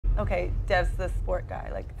Okay, Dev's the sport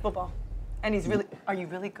guy, like football. And he's really, are you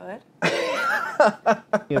really good?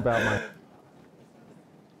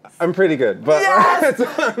 I'm pretty good, but yes!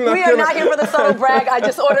 We are not here for the subtle brag. I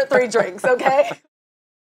just ordered 3 drinks, okay?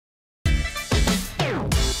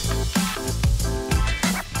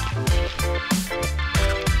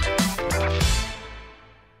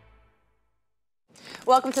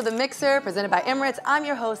 Welcome to The Mixer, presented by Emirates. I'm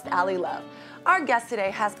your host, Ali Love. Our guest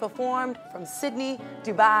today has performed from Sydney,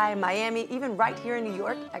 Dubai, Miami, even right here in New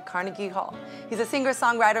York at Carnegie Hall. He's a singer,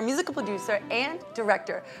 songwriter, musical producer, and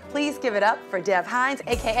director. Please give it up for Dev Hynes,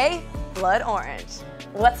 AKA Blood Orange.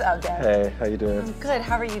 What's up, Dev? Hey, how you doing? I'm good.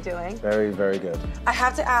 How are you doing? Very, very good. I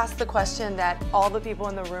have to ask the question that all the people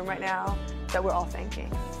in the room right now, that we're all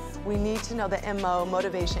thinking. We need to know the MO,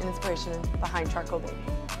 motivation, inspiration behind Charcoal Baby.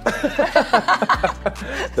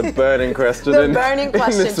 The burning question. The burning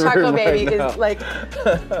question. Charcoal Baby right is like.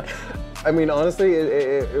 I mean, honestly,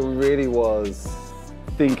 it really was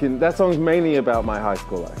thinking. That song's mainly about my high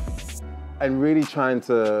school life, and really trying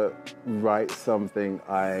to write something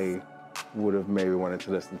I would have maybe wanted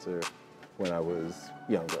to listen to when I was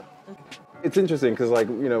younger. It's interesting because, like,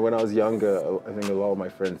 you know, when I was younger, I think a lot of my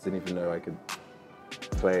friends didn't even know I could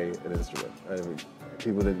play an instrument. I mean,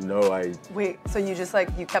 people didn't know I... Wait, so you just like,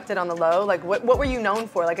 you kept it on the low? Like, what were you known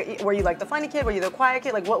for? Like, were you like the funny kid? Were you the quiet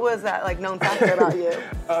kid? Like, what was that like known factor about you?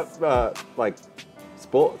 Like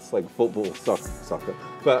sports, like football, soccer.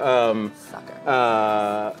 But,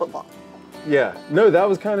 Soccer. Football. Yeah, no, that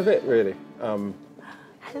was kind of it, really. Hello.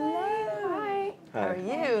 Hi. How are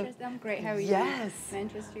you? I'm great. How are you? Yes. Can I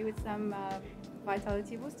interest you with some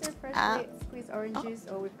vitality booster, fresh squeezed orange juice,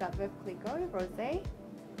 or we've got Veuve Clicquot, rosé.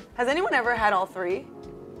 Has anyone ever had all 3?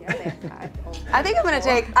 Yeah, they've had all 3. I think I'm gonna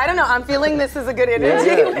take. I don't know. I'm feeling this is a good energy.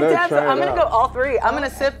 Yeah, no, Deb, so try I'm it gonna out. go all 3. I'm gonna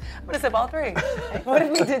sip all 3. What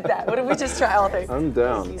if we did that? What if we just try all 3? I'm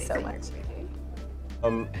down. Thank you so much.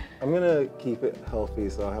 I'm gonna keep it healthy,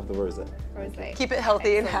 so I'll have the rosé. Rosé. Keep it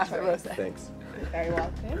healthy and have the Excellent rosé. Thanks. You're very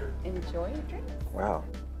welcome. Enjoy your drink. Wow.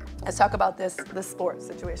 Let's talk about this sport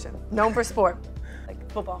situation. Known for sport,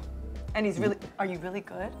 like football. And he's really. Are you really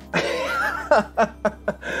good?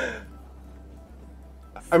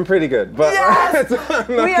 I'm pretty good, but yes!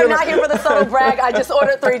 We are not here for the subtle brag. I just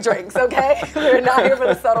ordered 3 drinks, okay? We're not here for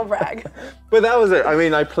the subtle brag. But that was it. I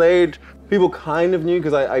mean, I played. People kind of knew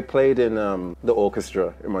because I played in the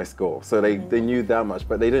orchestra in my school, so they knew that much,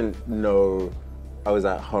 but they didn't know I was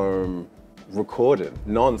at home recording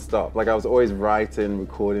non-stop. Like I was always writing,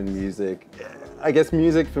 recording music. I guess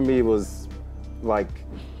music for me was like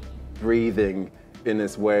breathing in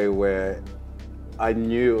this way where I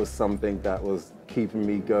knew it was something that was keeping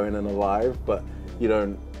me going and alive, but you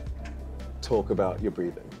don't talk about your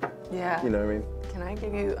breathing. Yeah. You know what I mean? Can I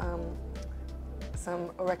give you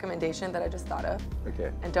a recommendation that I just thought of?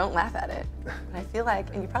 Okay. And don't laugh at it. And I feel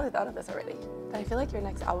like, and you probably thought of this already, but I feel like your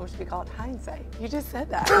next album should be called Hindsight. You just said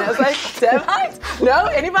that. And I was like, Dev Hynes? No?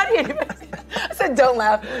 Anybody? I said, don't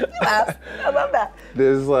laugh. You laugh. I love that.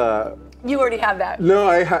 There's You already have that.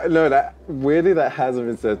 no, that weirdly that hasn't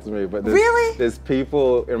been said to me, but there's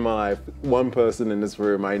people in my life. One person in this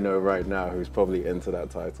room I know right now who's probably into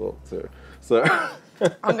that title too. So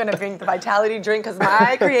I'm gonna drink the vitality drink because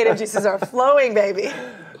my creative juices are flowing, baby.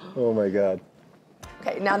 oh my God.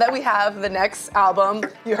 Okay, now that we have the next album,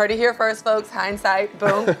 you heard it here first, folks. Hindsight,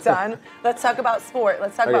 boom, done. Let's talk about sport.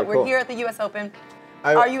 Let's talk about, we're here at the US Open.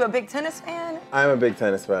 Are you a big tennis fan? I'm a big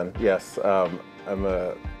tennis fan. Yes, I'm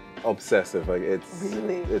a obsessive. Like it's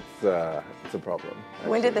a problem. Actually.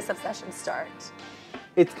 When did this obsession start?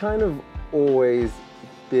 It's kind of always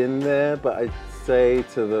been there, but I'd say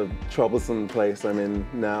to the troublesome place I'm in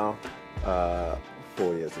now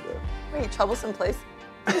 4 years ago. Wait, troublesome place?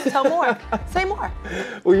 Please tell more. Say more.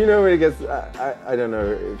 Well, you know when it gets, I don't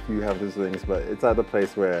know if you have those things, but it's at the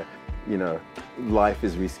place where, you know, life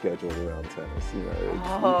is rescheduled around tennis. You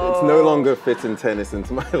know, it's no longer fitting tennis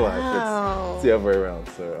into my life. It's the other way around.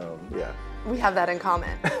 So yeah. We have that in common.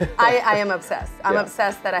 I am obsessed. I'm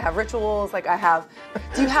obsessed that I have rituals. Like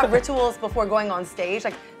do you have rituals before going on stage?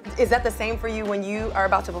 Like, is that the same for you when you are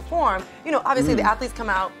about to perform? You know, obviously the athletes come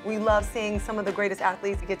out. We love seeing some of the greatest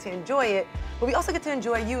athletes. We get to enjoy it, but we also get to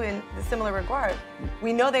enjoy you in a similar regard.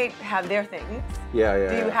 We know they have their things. Yeah.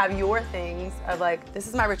 Do you have your things of like, this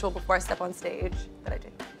is my ritual before I step on stage that I do?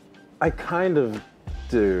 I kind of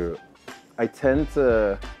do. I tend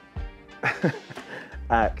to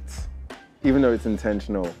act, even though it's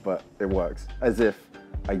intentional, but it works, as if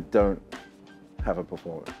I don't have a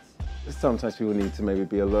performance. Sometimes people need to maybe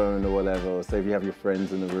be alone or whatever, or say if you have your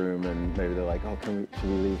friends in the room and maybe they're like, oh, should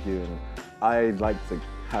we leave you? And I like to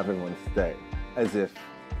have everyone stay, as if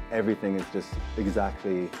everything is just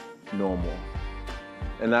exactly normal.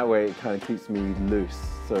 And that way it kind of keeps me loose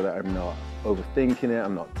so that I'm not overthinking it,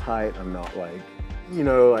 I'm not tight, I'm not like, you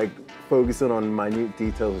know, like focusing on minute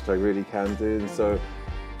details, which I really can do. And so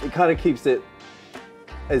it kind of keeps it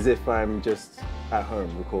as if I'm just at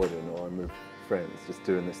home recording or I'm with friends just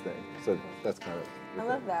doing this thing. So that's kind of I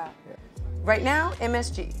love that. Yeah. Right now,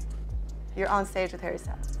 MSG, you're on stage with Harry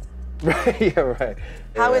Styles. Right, yeah, right.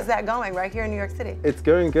 How is that going right here in New York City? It's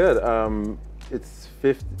going good. It's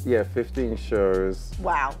 15 shows.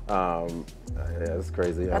 Wow. Yeah, it's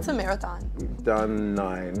crazy. That's a marathon. We've done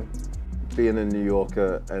 9. Being a New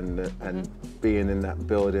Yorker and being in that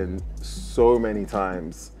building so many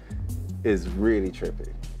times is really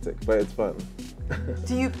trippy, but it's fun.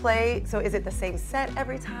 Do you play, so is it the same set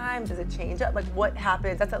every time? Does it change up? Like what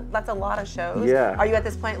happens? That's a lot of shows. Yeah. Are you at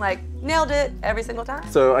this point like, nailed it every single time?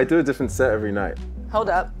 So I do a different set every night. Hold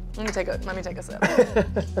up, let me take a sip.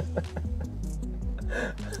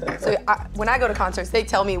 So when I go to concerts, they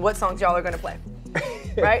tell me what songs y'all are gonna play,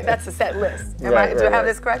 right? That's the set list. Do I have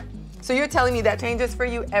this correct? So you're telling me that changes for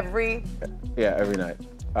you every? Yeah, every night.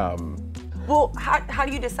 Well, how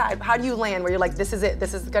do you decide? How do you land where you're like, this is it,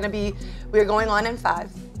 this is gonna be, we're going on in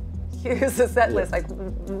 5. Here's the set list. Like,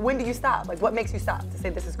 when do you stop? Like, what makes you stop to say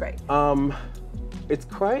this is great? It's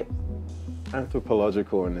quite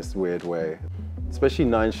anthropological in this weird way. Especially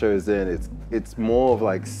 9 shows in, it's more of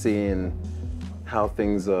like seeing how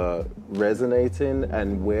things are resonating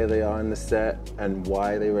and where they are in the set and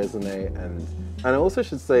why they resonate. And I also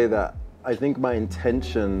should say that I think my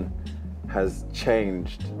intention has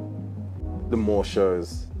changed the more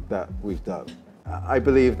shows that we've done. I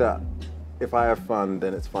believe that if I have fun,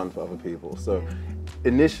 then it's fun for other people. So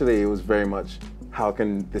initially it was very much, how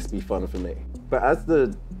can this be fun for me? But as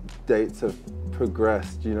the dates have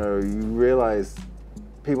progressed, you know, you realize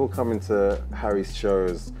people come into Harry's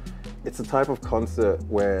shows, it's a type of concert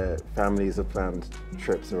where families have planned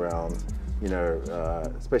trips around, you know,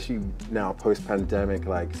 especially now post-pandemic,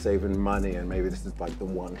 like saving money, and maybe this is like the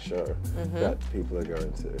one show that people are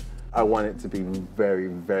going to. I want it to be very,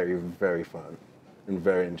 very, very fun and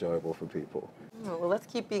very enjoyable for people. Oh, well, let's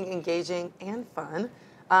keep being engaging and fun.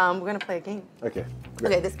 We're gonna play a game. Okay.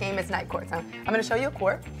 Great. Okay, this game is night court. I'm gonna show you a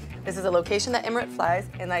court. This is a location that Emirates flies,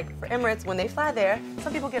 and like for Emirates, when they fly there,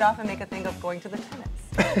 some people get off and make a thing of going to the tennis.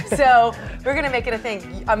 So we're gonna make it a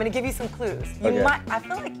thing. I'm gonna give you some clues. I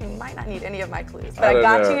feel like you might not need any of my clues, but I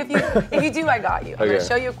got you. If you do, I got you. I'm gonna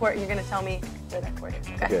show you a court, and you're gonna tell me where that court is.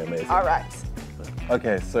 Okay, amazing. All right.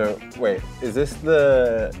 Okay, so wait, is this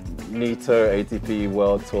the NITO ATP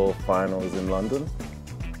World Tour Finals in London?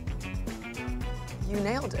 You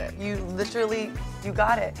nailed it. You literally, you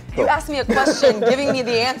got it. You asked me a question, giving me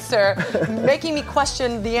the answer, making me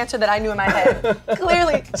question the answer that I knew in my head.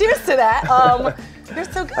 Clearly, cheers to that. You're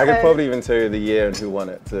so good. I could probably even tell you the year and who won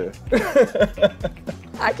it too.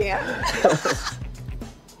 I can't.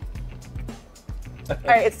 All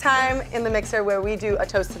right, it's time in the mixer where we do a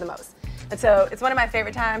toast to the most. And so it's one of my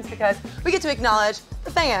favorite times because we get to acknowledge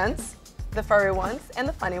the fans, the furry ones and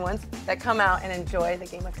the funny ones that come out and enjoy the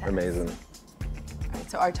game of tennis. Amazing. All right,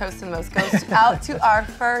 so our toast to the most goes out to our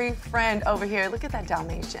furry friend over here. Look at that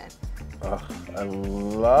Dalmatian. Oh, I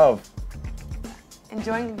love.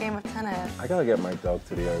 Enjoying the game of tennis. I gotta get my dog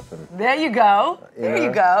to the open. There you go. There you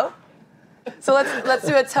go. So let's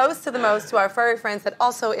do a toast to the most to our furry friends that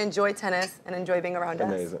also enjoy tennis and enjoy being around us.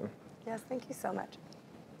 Amazing. Yes, thank you so much.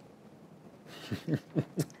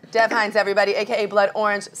 Dev Hines, everybody, AKA Blood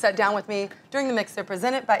Orange, sat down with me during the mixer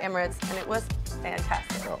presented by Emirates, and it was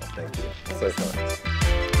fantastic. Oh, thank you. So fun.